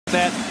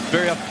That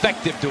very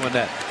effective doing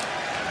that.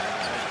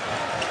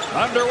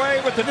 Underway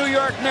with the New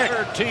York Knicks.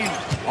 Third team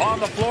on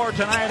the floor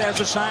tonight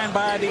as assigned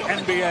by the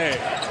NBA.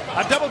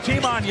 A double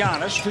team on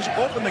Giannis to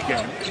open the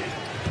game.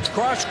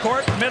 Cross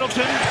court,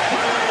 Middleton,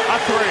 a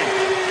three.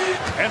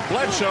 And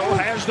Bledsoe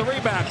has the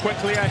rebound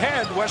quickly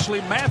ahead. Wesley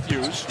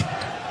Matthews.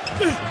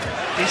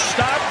 He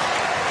stopped,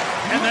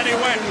 and then he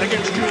went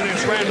against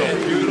Julius Randle.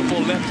 Beautiful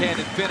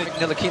left-handed finish.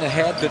 Ntilikina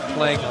had been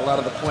playing a lot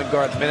of the point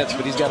guard minutes,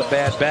 but he's got a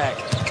bad back.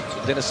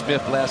 Dennis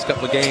Smith, last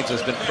couple of games,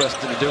 has been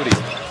pressed into duty.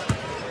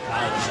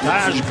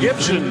 Taj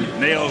Gibson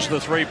nails the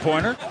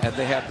three-pointer. And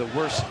they have the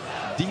worst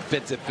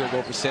defensive field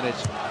goal percentage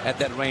at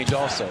that range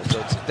also. So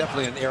it's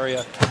definitely an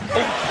area.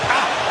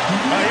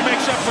 He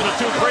makes up for the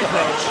two free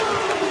throws.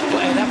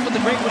 Well, and that's what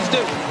the great ones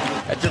do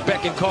at your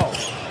beck and call.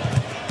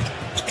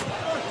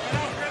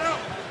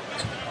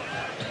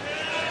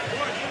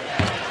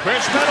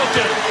 Chris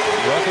Middleton.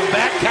 Welcome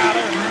back,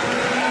 counter.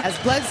 As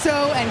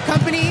Bledsoe and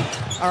company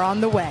are on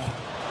the way.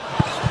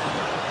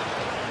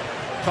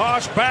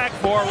 Toss back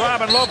for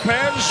Robin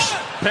Lopez.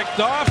 Picked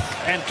off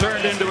and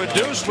turned into a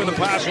deuce with a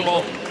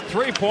possible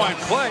three-point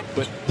play.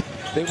 But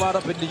they wound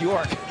up in New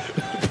York.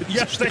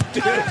 Yes, they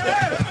did.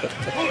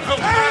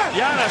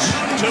 Giannis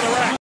to the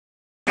rack.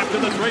 After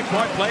the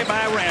three-point play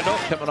by Randle.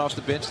 Coming off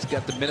the bench, he's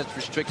got the minutes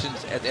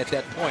restrictions at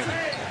that point.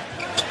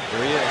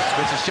 There he is,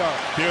 Spencer Sharp.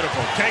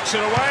 Beautiful. Takes it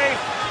away.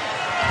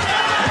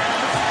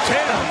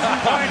 10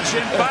 points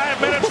in 5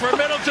 minutes for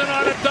Middleton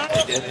on a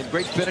dunk. And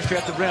great finisher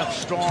at the rim.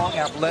 Strong,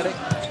 athletic.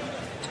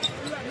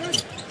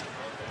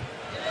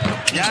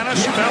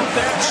 Giannis felt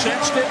that,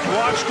 sensed it,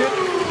 watched it,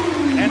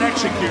 and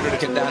executed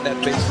it. Down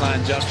that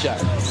baseline jump shot.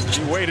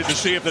 He waited to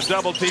see if the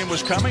double team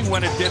was coming.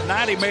 When it did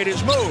not, he made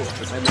his move.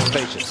 Tremendous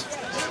patience.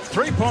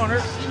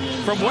 Three-pointer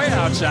from way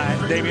outside.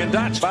 Damian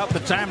Dot's about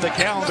the time the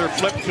calendar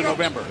flipped to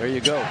November. There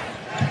you go.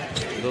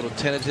 A little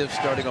tentative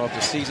starting off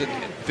the season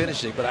and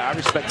finishing, but I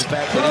respect the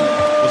fact that he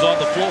was on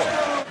the floor.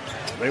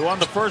 They won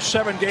the first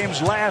 7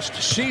 games last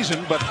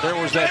season, but there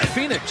was that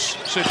Phoenix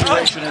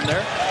situation in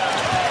there.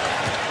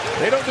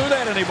 They don't do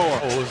that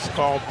anymore. It was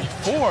called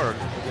before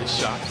the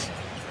shot.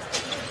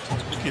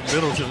 Look at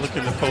Middleton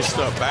looking to post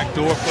up.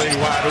 Backdoor play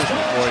wide open.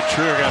 Boy,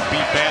 Trier got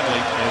beat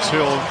badly as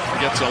Hill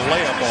gets a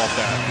layup off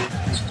that.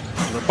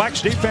 The Bucks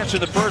defense in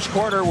the first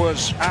quarter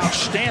was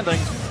outstanding.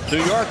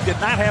 New York did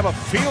not have a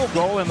field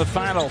goal in the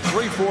final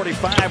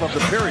 3:45 of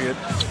the period.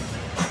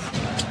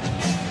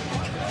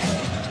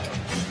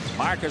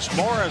 Marcus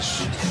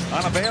Morris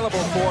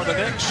unavailable for the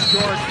Knicks.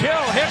 George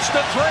Hill hits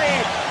the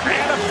three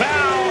and a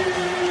foul.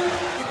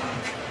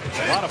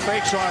 A lot of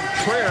fakes on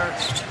Trier.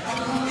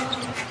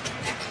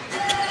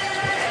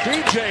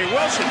 DJ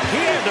Wilson,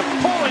 he had to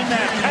pull in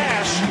that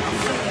pass,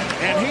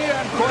 and he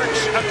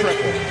uncorks a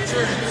triple.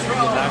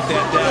 Knock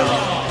that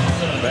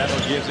down. Battle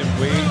gives him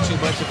way too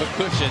much of a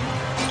cushion.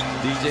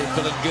 DJ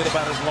feeling good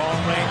about his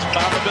long-range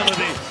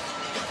probability.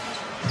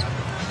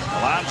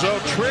 Alonzo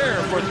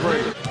Trier for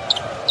three.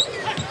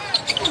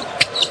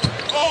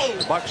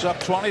 Bucks up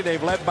 20.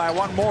 They've led by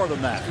one more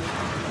than that.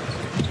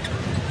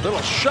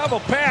 Little shovel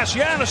pass.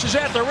 Giannis is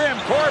at the rim.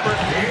 Corbett.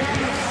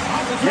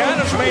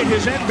 Giannis made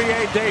his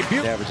NBA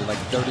debut. Averaging like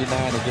 39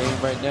 a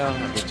game right now.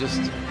 Just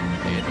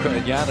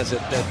Giannis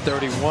at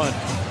 31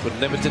 with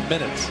limited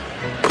minutes.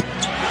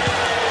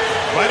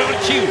 Right on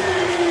cue.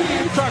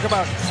 You talk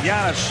about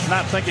Giannis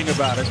not thinking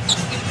about it.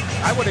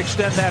 I would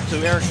extend that to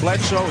Eric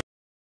Bledsoe.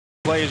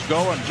 Plays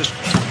go and just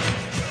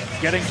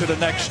getting to the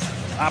next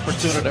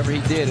opportunity. Whatever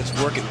he did, it's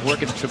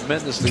working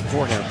tremendously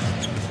for him.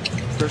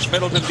 Chris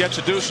Middleton gets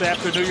a deuce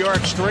after New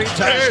York's three.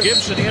 Taj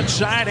Gibson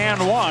inside and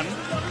one.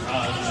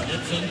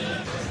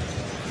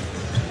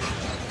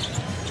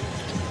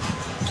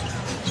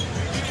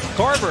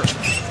 Korver.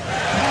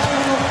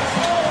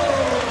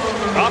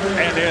 Up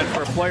and in.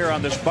 For a player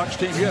on this Bucks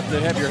team, you have to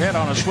have your head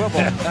on a swivel.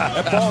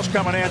 That ball's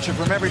coming at you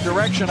from every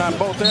direction on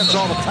both ends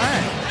all the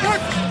time.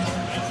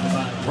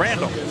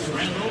 Randle.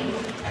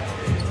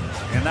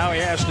 And now he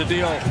has to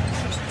deal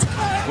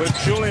with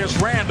Julius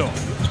Randle.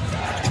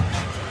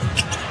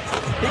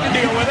 He can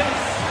deal with it.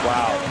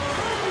 Wow.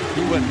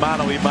 He went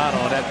mano-a-mano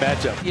on that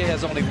matchup. He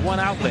has only one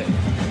outlet.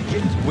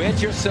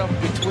 Wedge yourself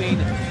between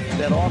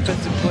that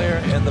offensive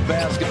player and the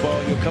basketball.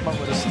 You'll come up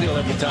with a steal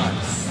every time.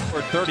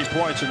 For 30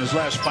 points in his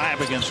last 5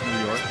 against New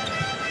York.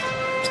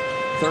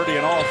 30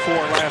 in all 4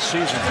 last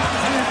season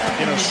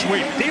in a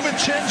sweep.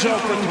 DiVincenzo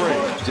for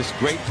 3. Just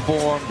great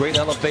form, great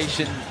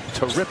elevation,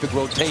 terrific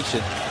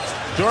rotation.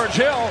 George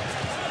Hill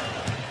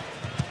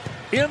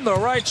in the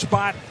right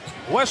spot.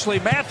 Wesley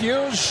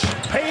Matthews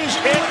pays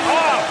it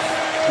off.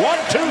 1,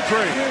 2, 3.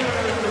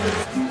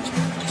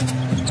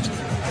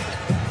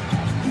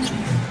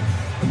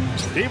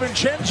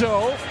 DiVincenzo.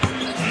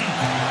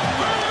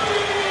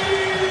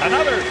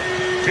 Another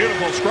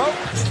beautiful stroke.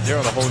 They're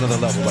on a whole nother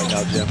level right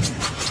now, Jim.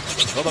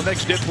 Well, the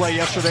Knicks did play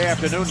yesterday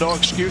afternoon. No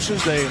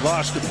excuses. They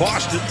lost to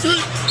Boston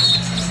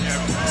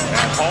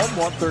at home,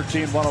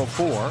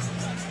 113-104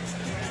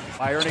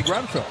 by Ernie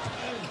Grunfeld.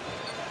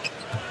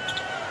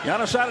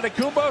 Giannis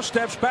Antetokounmpo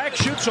steps back,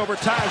 shoots over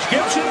Taj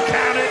Gibson,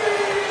 count it.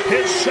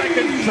 his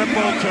second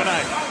triple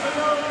tonight.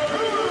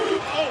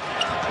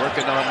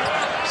 Working on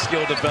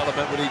skill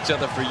development with each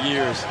other for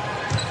years.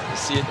 To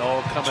see it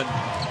all coming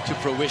to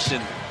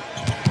fruition.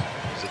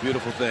 It's a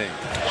beautiful thing.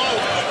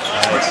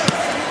 Nice.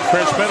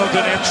 Chris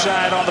Middleton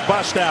inside on the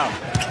bust out.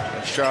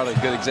 Charlotte,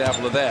 good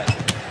example of that.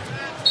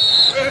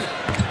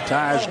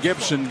 Taj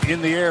Gibson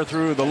in the air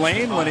through the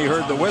lane when he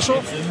heard the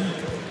whistle.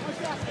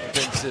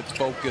 Defensive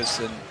focus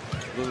and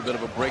a little bit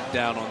of a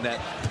breakdown on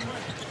that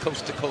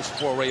coast-to-coast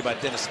foray by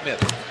Dennis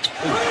Smith.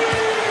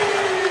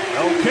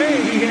 Okay,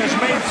 he has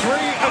made 3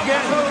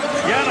 again.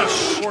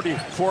 Giannis,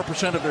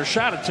 44% of their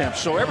shot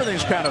attempts, so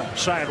everything's kind of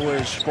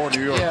sideways for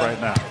New York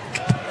right now.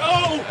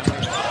 Oh!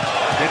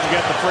 Didn't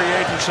get the free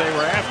agents they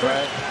were after.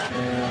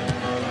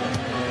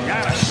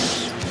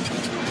 Giannis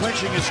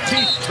clenching his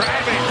teeth,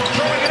 driving,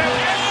 throwing it up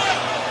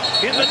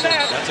in the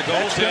net. That's a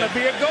goal. It's going to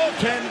be a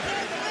goaltend.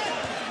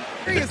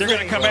 They're going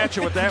to come at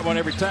you with that one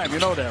every time. You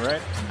know that,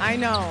 right? I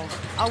know.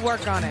 I'll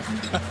work on it.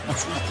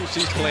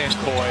 She's playing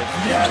coy.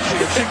 Yeah,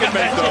 she can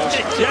make those.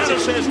 Giannis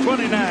says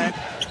 29.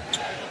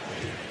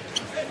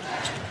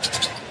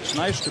 It's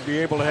nice to be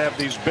able to have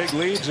these big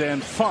leads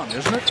and fun,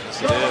 isn't it?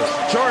 Yes, it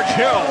is. George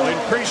Hill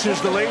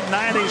increases the lead,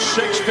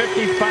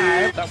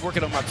 96-55. Stop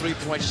working on my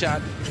three-point shot.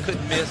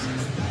 Couldn't miss.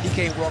 He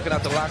came walking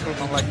out the locker room.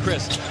 I'm like,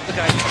 Chris, look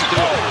how I used to do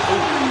it.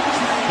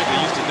 Look how I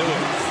used to do it.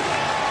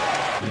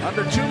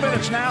 Under 2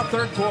 minutes now,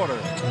 third quarter.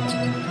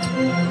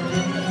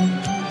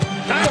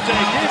 Dante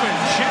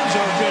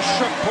DiVincenzo just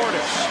shook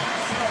Portis.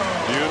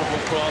 Beautiful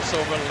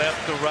crossover, left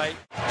to right.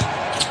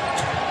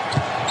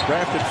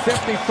 Drafted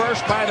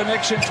 51st by the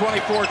Knicks in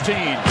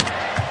 2014.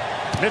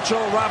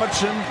 Mitchell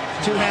Robinson,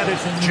 two-handed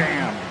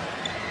jam.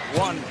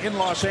 Won in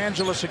Los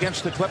Angeles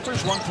against the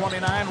Clippers,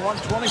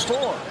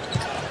 129-124.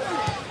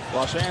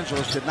 Los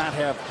Angeles did not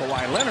have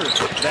Kawhi Leonard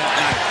that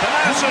night.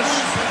 Thanasis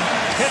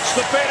hits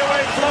the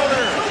fadeaway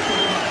floater.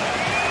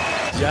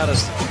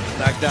 Giannis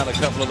knocked down a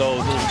couple of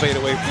those little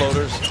fadeaway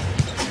floaters.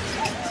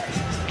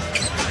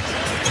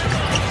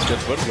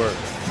 Good footwork.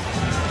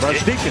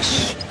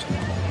 Brasdikis.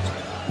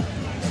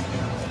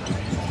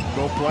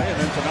 Go play, and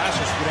then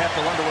Thanasis would have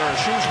to learn to wear his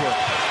shoes with.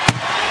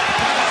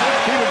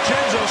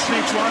 DiVincenzo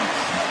sneaks one.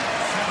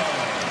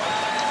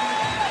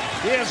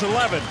 He has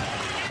 11.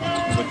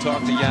 He would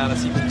talk to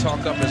Giannis. He would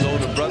talk up his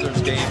older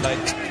brother's game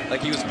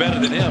like he was better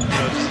than him. You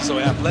know, just so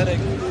athletic,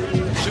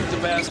 shoot the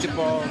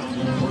basketball.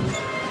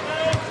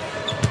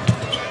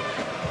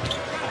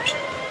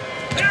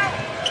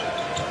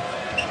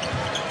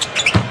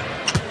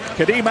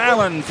 Kadeem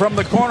Allen from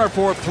the corner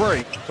for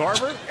 3.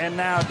 Carver and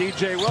now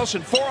DJ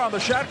Wilson. 4 on the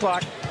shot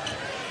clock.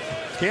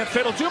 Can't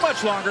fiddle too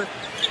much longer.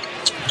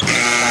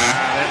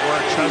 That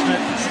works, doesn't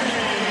it?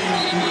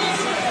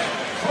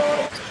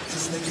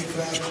 Just make it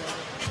clap.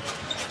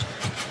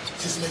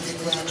 Just make it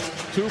clap.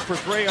 2 for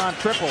 3 on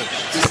triples. Okay,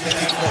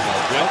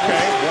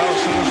 well,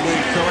 as soon as we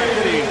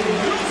correct it,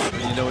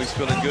 you know he's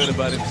feeling good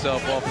about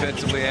himself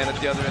offensively and at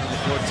the other end of the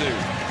floor too.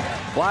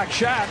 block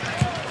shot.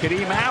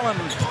 Kadeem Allen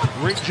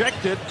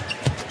rejected.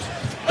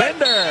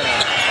 Bender.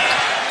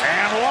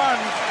 And 1.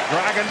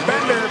 Dragon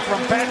Bender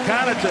from Pat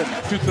Connaughton.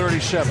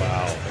 237.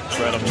 Wow,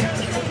 incredible.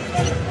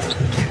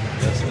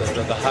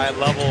 That's the high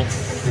level.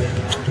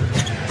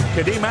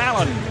 Kadeem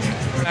Allen.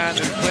 And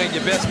playing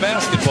your best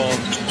basketball.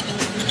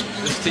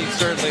 This team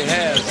certainly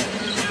has.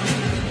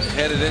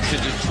 Headed into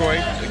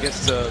Detroit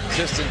against a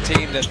Piston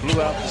team that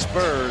blew out the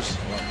Spurs.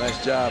 Well, nice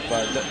job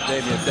by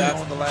Damian Down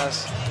in the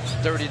last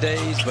 30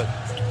 days, but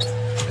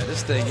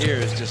this thing here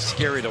is just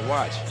scary to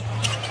watch.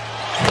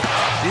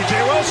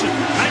 DJ Wilson,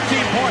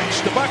 19 points.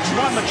 The Bucks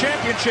won the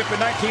championship in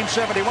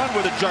 1971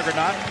 with a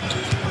juggernaut.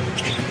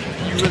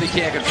 You really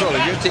can't control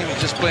it. Your team is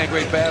just playing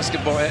great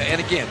basketball.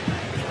 And again,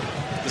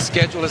 the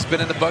schedule has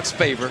been in the Bucks'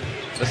 favor.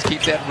 Let's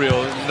keep that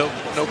real. No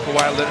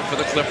Kawhi Leonard for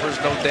the Clippers.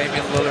 No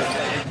Damian Lillard.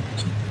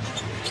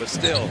 But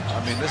still,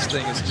 I mean, this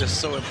thing is just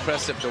so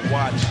impressive to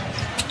watch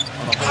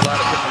on a whole lot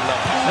of different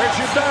levels. There's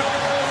your dunk.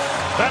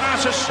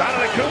 Thanasis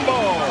Antetokounmpo.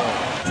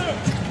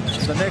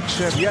 The Knicks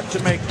have yet to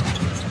make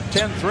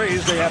 10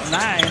 threes. They have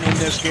 9 in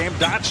this game.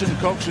 Dotson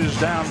coaxes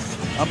down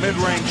a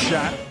mid-range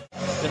shot.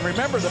 And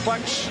remember, the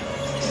Bucks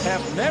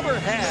have never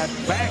had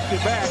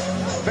back-to-back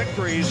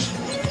victories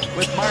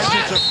with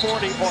margins of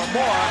 40 or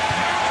more.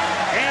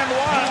 And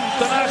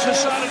 1,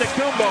 Thanasis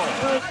Antetokounmpo.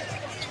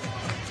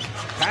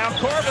 Kyle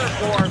Korver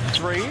for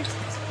 3.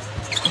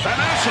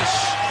 Thanasis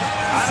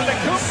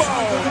Antetokounmpo,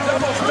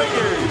 double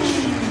figures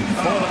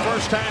for the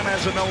first time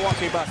as a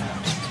Milwaukee Buck.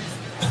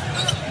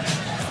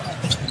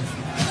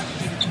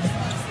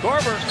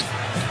 Korver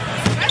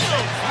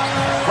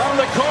from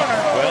the corner.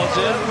 Well,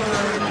 Jim,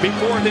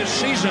 before this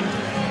season,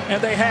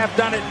 and they have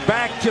done it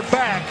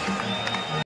back-to-back